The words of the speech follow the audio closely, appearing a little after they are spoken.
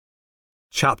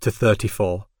Chapter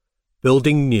 34.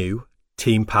 Building New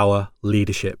Team Power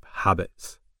Leadership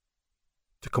Habits.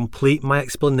 To complete my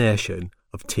explanation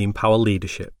of Team Power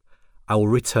leadership, I will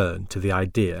return to the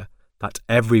idea that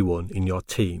everyone in your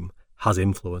team has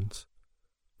influence.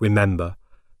 Remember,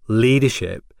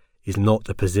 leadership is not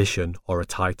a position or a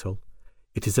title.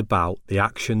 It is about the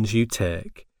actions you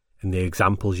take and the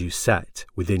examples you set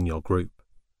within your group.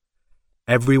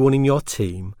 Everyone in your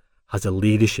team has a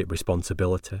leadership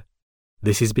responsibility.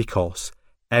 This is because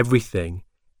everything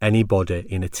anybody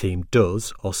in a team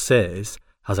does or says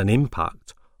has an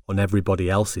impact on everybody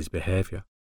else's behaviour.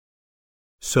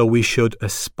 So we should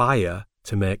aspire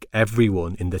to make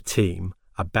everyone in the team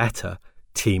a better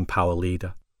team power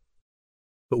leader.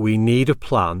 But we need a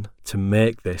plan to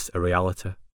make this a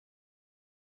reality.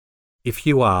 If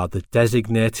you are the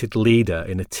designated leader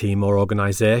in a team or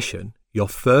organisation, your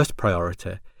first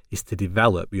priority is to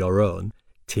develop your own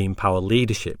team power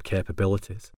leadership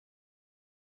capabilities.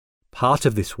 Part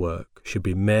of this work should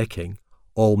be making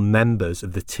all members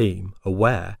of the team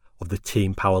aware of the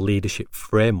team power leadership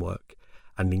framework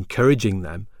and encouraging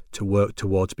them to work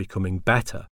towards becoming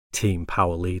better team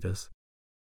power leaders.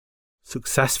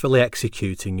 Successfully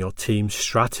executing your team's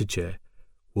strategy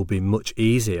will be much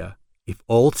easier if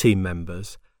all team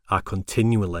members are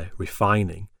continually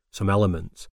refining some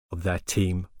elements of their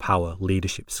team power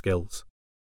leadership skills.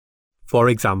 For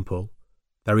example,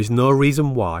 there is no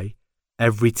reason why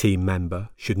every team member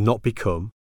should not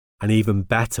become an even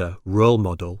better role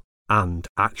model and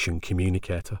action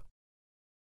communicator.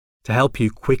 To help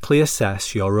you quickly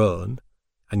assess your own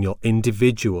and your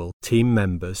individual team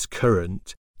members'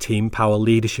 current team power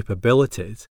leadership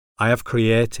abilities, I have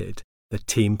created the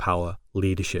Team Power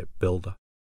Leadership Builder.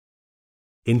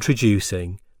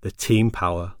 Introducing the Team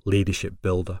Power Leadership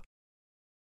Builder.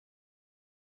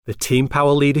 The Team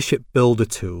Power Leadership Builder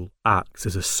tool acts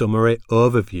as a summary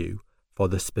overview for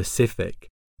the specific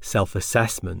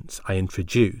self-assessments I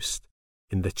introduced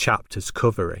in the chapters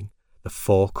covering the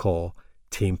 4 core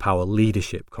Team Power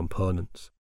leadership components.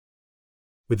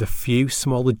 With a few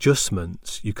small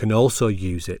adjustments, you can also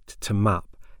use it to map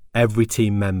every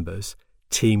team member's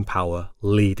Team Power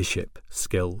leadership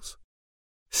skills.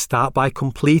 Start by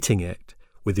completing it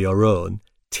with your own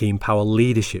Team Power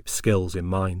leadership skills in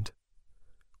mind.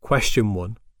 Question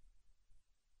 1.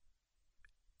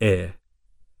 A.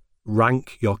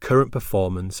 Rank your current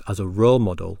performance as a role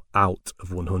model out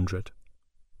of 100.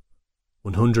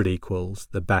 100 equals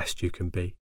the best you can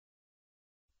be.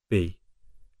 B.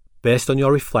 Based on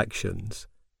your reflections,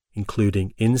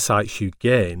 including insights you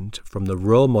gained from the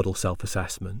role model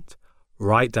self-assessment,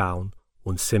 write down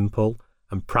one simple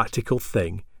and practical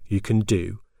thing you can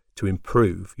do to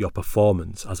improve your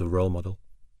performance as a role model.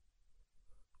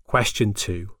 Question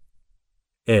 2.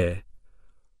 A.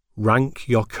 Rank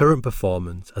your current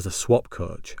performance as a swap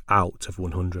coach out of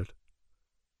 100.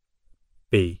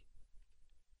 B.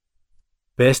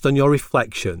 Based on your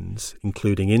reflections,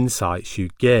 including insights you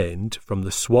gained from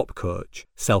the swap coach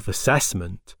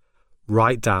self-assessment,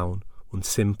 write down one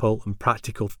simple and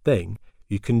practical thing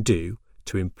you can do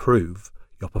to improve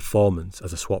your performance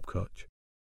as a swap coach.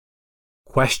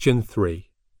 Question 3.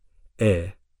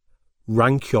 A.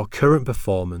 Rank your current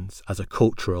performance as a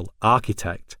cultural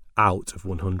architect out of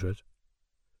 100.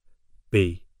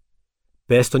 B.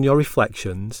 Based on your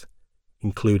reflections,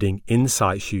 including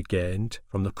insights you gained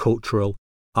from the cultural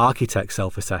architect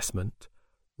self-assessment,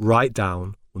 write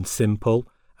down one simple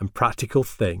and practical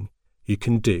thing you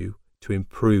can do to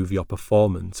improve your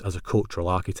performance as a cultural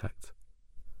architect.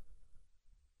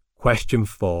 Question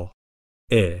 4.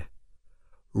 A.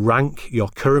 Rank your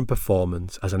current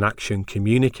performance as an action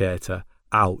communicator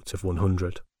out of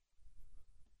 100.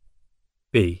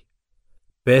 B.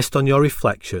 Based on your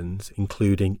reflections,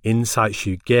 including insights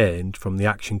you gained from the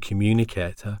action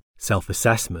communicator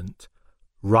self-assessment,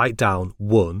 write down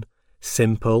one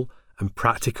simple and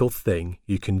practical thing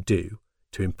you can do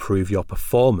to improve your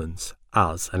performance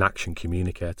as an action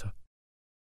communicator.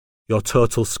 Your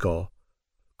total score.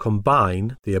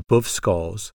 Combine the above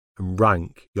scores and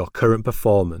rank your current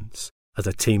performance as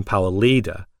a Team Power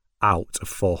leader out of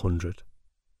 400.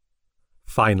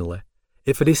 Finally,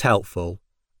 if it is helpful,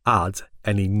 add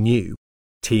any new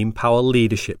Team Power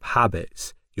leadership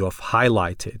habits you have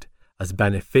highlighted as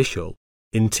beneficial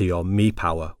into your Me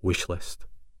Power wishlist.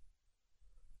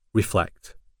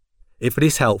 Reflect. If it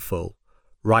is helpful,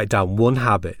 write down one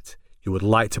habit you would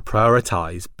like to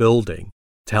prioritize building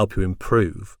to help you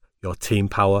improve your Team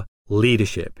Power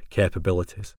leadership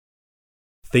capabilities.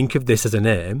 Think of this as an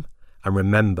aim and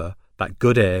remember that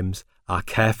good aims are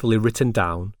carefully written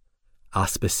down, are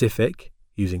specific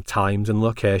using times and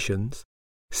locations,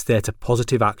 state a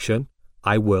positive action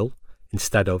I will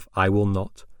instead of I will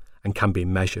not, and can be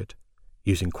measured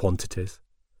using quantities.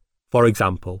 For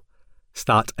example,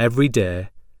 start every day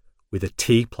with a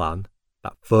T plan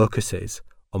that focuses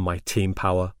on my team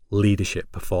power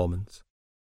leadership performance.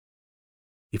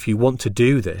 If you want to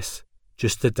do this,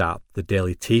 just adapt the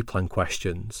daily T plan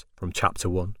questions from Chapter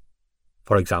 1.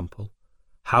 For example,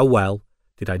 how well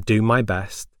did I do my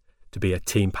best to be a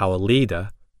team power leader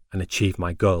and achieve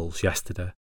my goals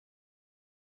yesterday?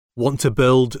 Want to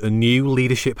build a new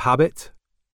leadership habit?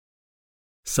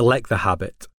 Select the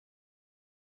habit.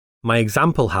 My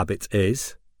example habit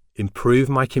is improve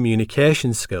my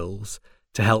communication skills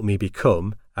to help me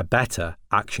become a better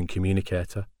action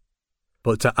communicator.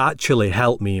 But to actually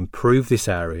help me improve this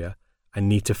area, I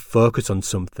need to focus on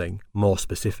something more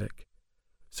specific.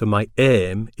 So my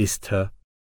aim is to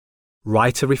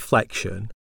write a reflection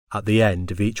at the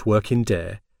end of each working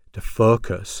day to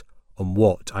focus on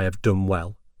what I have done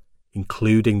well,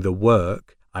 including the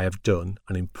work I have done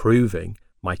on improving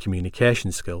my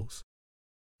communication skills.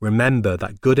 Remember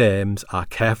that good aims are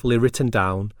carefully written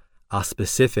down, are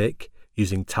specific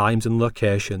using times and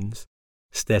locations,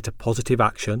 state a positive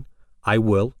action, I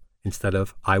will instead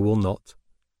of I will not,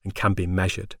 and can be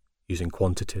measured using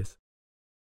quantities.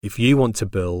 If you want to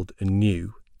build a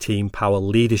new team power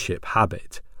leadership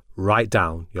habit, write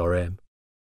down your aim.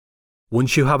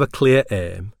 Once you have a clear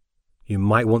aim, you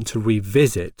might want to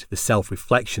revisit the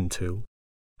self-reflection tool,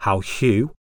 How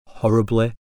Hugh,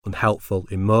 Horribly Unhelpful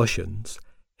Emotions,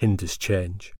 Hinders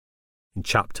Change, in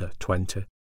Chapter 20,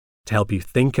 to help you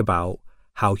think about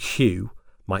how Hugh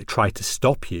might try to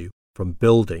stop you from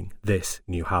building this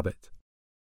new habit.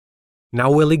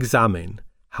 Now we'll examine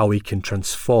how we can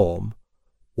transform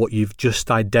what you've just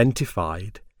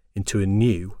identified into a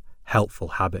new helpful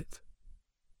habit.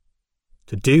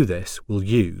 To do this, we'll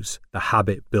use the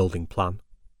habit building plan.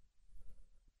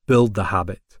 Build the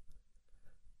habit.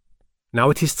 Now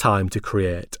it is time to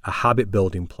create a habit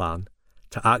building plan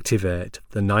to activate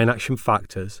the 9 action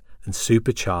factors and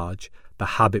supercharge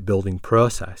the habit building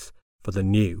process for the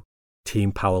new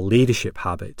team power leadership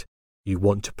habit you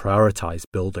want to prioritize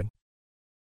building.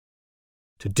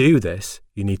 To do this,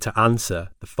 you need to answer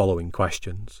the following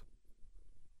questions.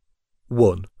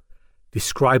 1.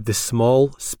 Describe the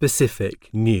small, specific,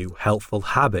 new, helpful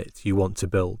habit you want to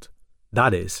build.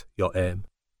 That is your aim.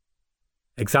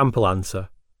 Example answer.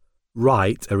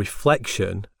 Write a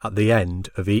reflection at the end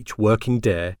of each working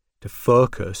day to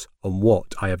focus on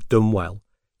what I have done well,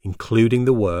 including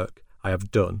the work I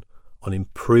have done on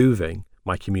improving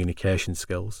my communication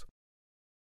skills.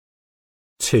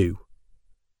 2.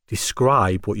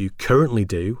 Describe what you currently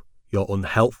do, your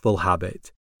unhelpful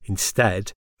habit,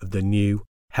 instead of the new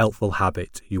helpful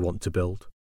habit you want to build.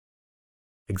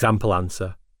 Example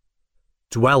answer.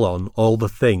 Dwell on all the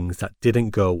things that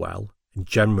didn't go well and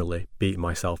generally beat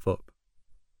myself up.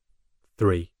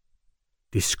 3.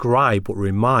 Describe what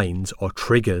reminds or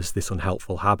triggers this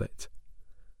unhelpful habit.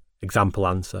 Example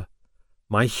answer.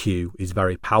 My Hugh is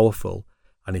very powerful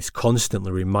and is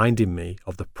constantly reminding me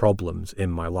of the problems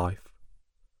in my life.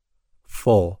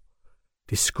 4.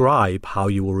 Describe how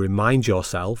you will remind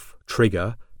yourself,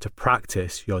 trigger, to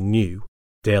practice your new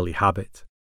daily habit.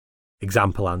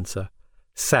 Example answer.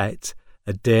 Set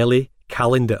a daily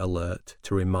calendar alert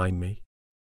to remind me.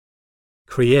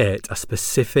 Create a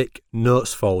specific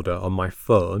notes folder on my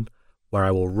phone where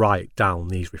I will write down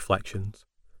these reflections.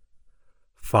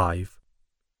 5.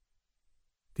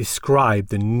 Describe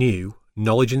the new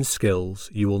knowledge and skills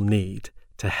you will need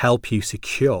to help you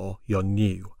secure your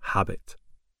new habit.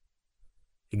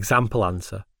 Example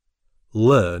answer.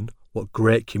 Learn what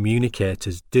great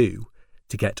communicators do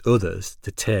to get others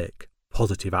to take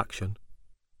positive action.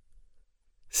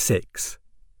 6.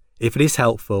 If it is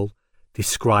helpful,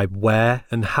 describe where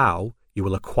and how you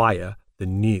will acquire the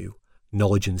new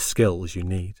knowledge and skills you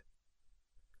need.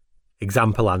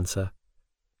 Example answer.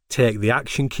 Take the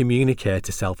Action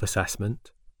Communicator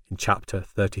Self-Assessment in Chapter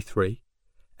 33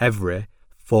 every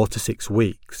 4 to 6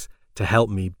 weeks to help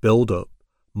me build up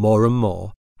more and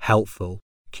more helpful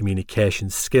communication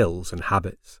skills and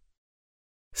habits.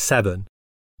 7.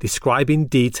 Describe in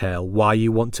detail why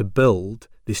you want to build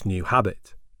this new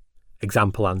habit.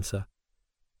 Example answer.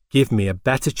 Give me a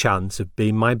better chance of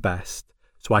being my best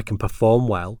so I can perform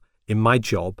well in my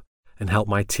job and help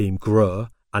my team grow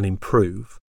and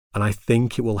improve, and I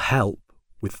think it will help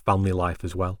with family life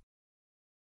as well.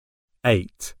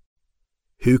 8.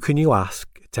 Who can you ask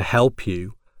to help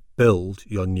you build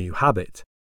your new habit?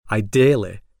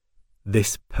 Ideally,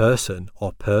 this person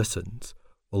or persons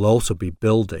will also be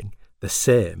building the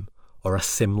same or a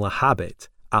similar habit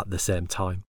at the same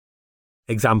time.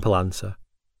 Example answer.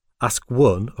 Ask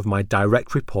one of my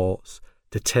direct reports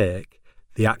to take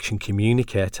the Action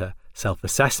Communicator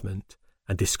self-assessment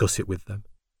and discuss it with them.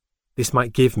 This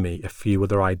might give me a few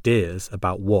other ideas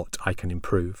about what I can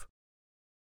improve.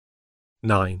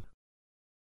 9.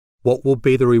 What will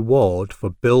be the reward for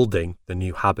building the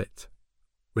new habit?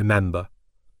 Remember,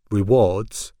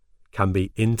 rewards can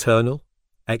be internal,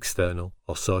 external,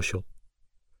 or social.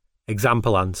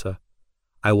 Example answer: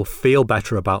 I will feel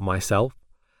better about myself,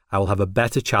 I will have a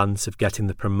better chance of getting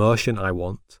the promotion I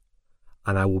want,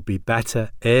 and I will be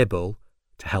better able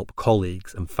to help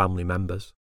colleagues and family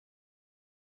members.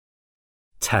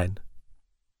 10.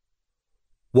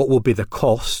 What will be the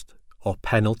cost or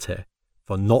penalty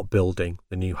for not building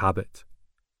the new habit?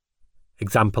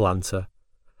 Example answer: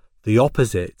 the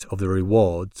opposite of the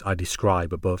rewards I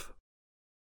describe above.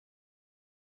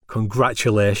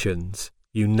 Congratulations,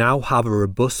 you now have a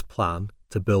robust plan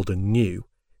to build a new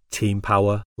Team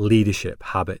Power leadership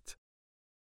habit.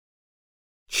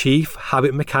 Chief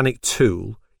Habit Mechanic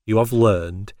tool you have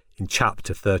learned in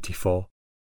Chapter 34.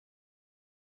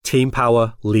 Team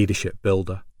Power Leadership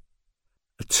Builder.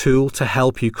 A tool to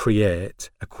help you create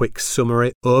a quick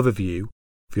summary overview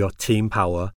of your Team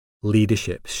Power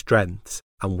leadership strengths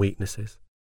and weaknesses.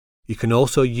 You can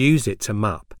also use it to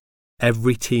map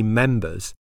every team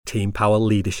member's Team Power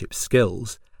leadership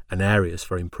skills and areas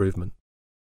for improvement.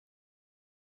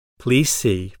 Please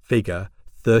see Figure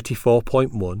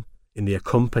 34.1 in the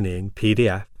accompanying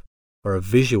PDF for a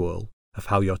visual of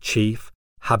how your Chief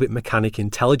Habit Mechanic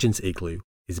Intelligence Igloo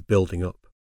is building up.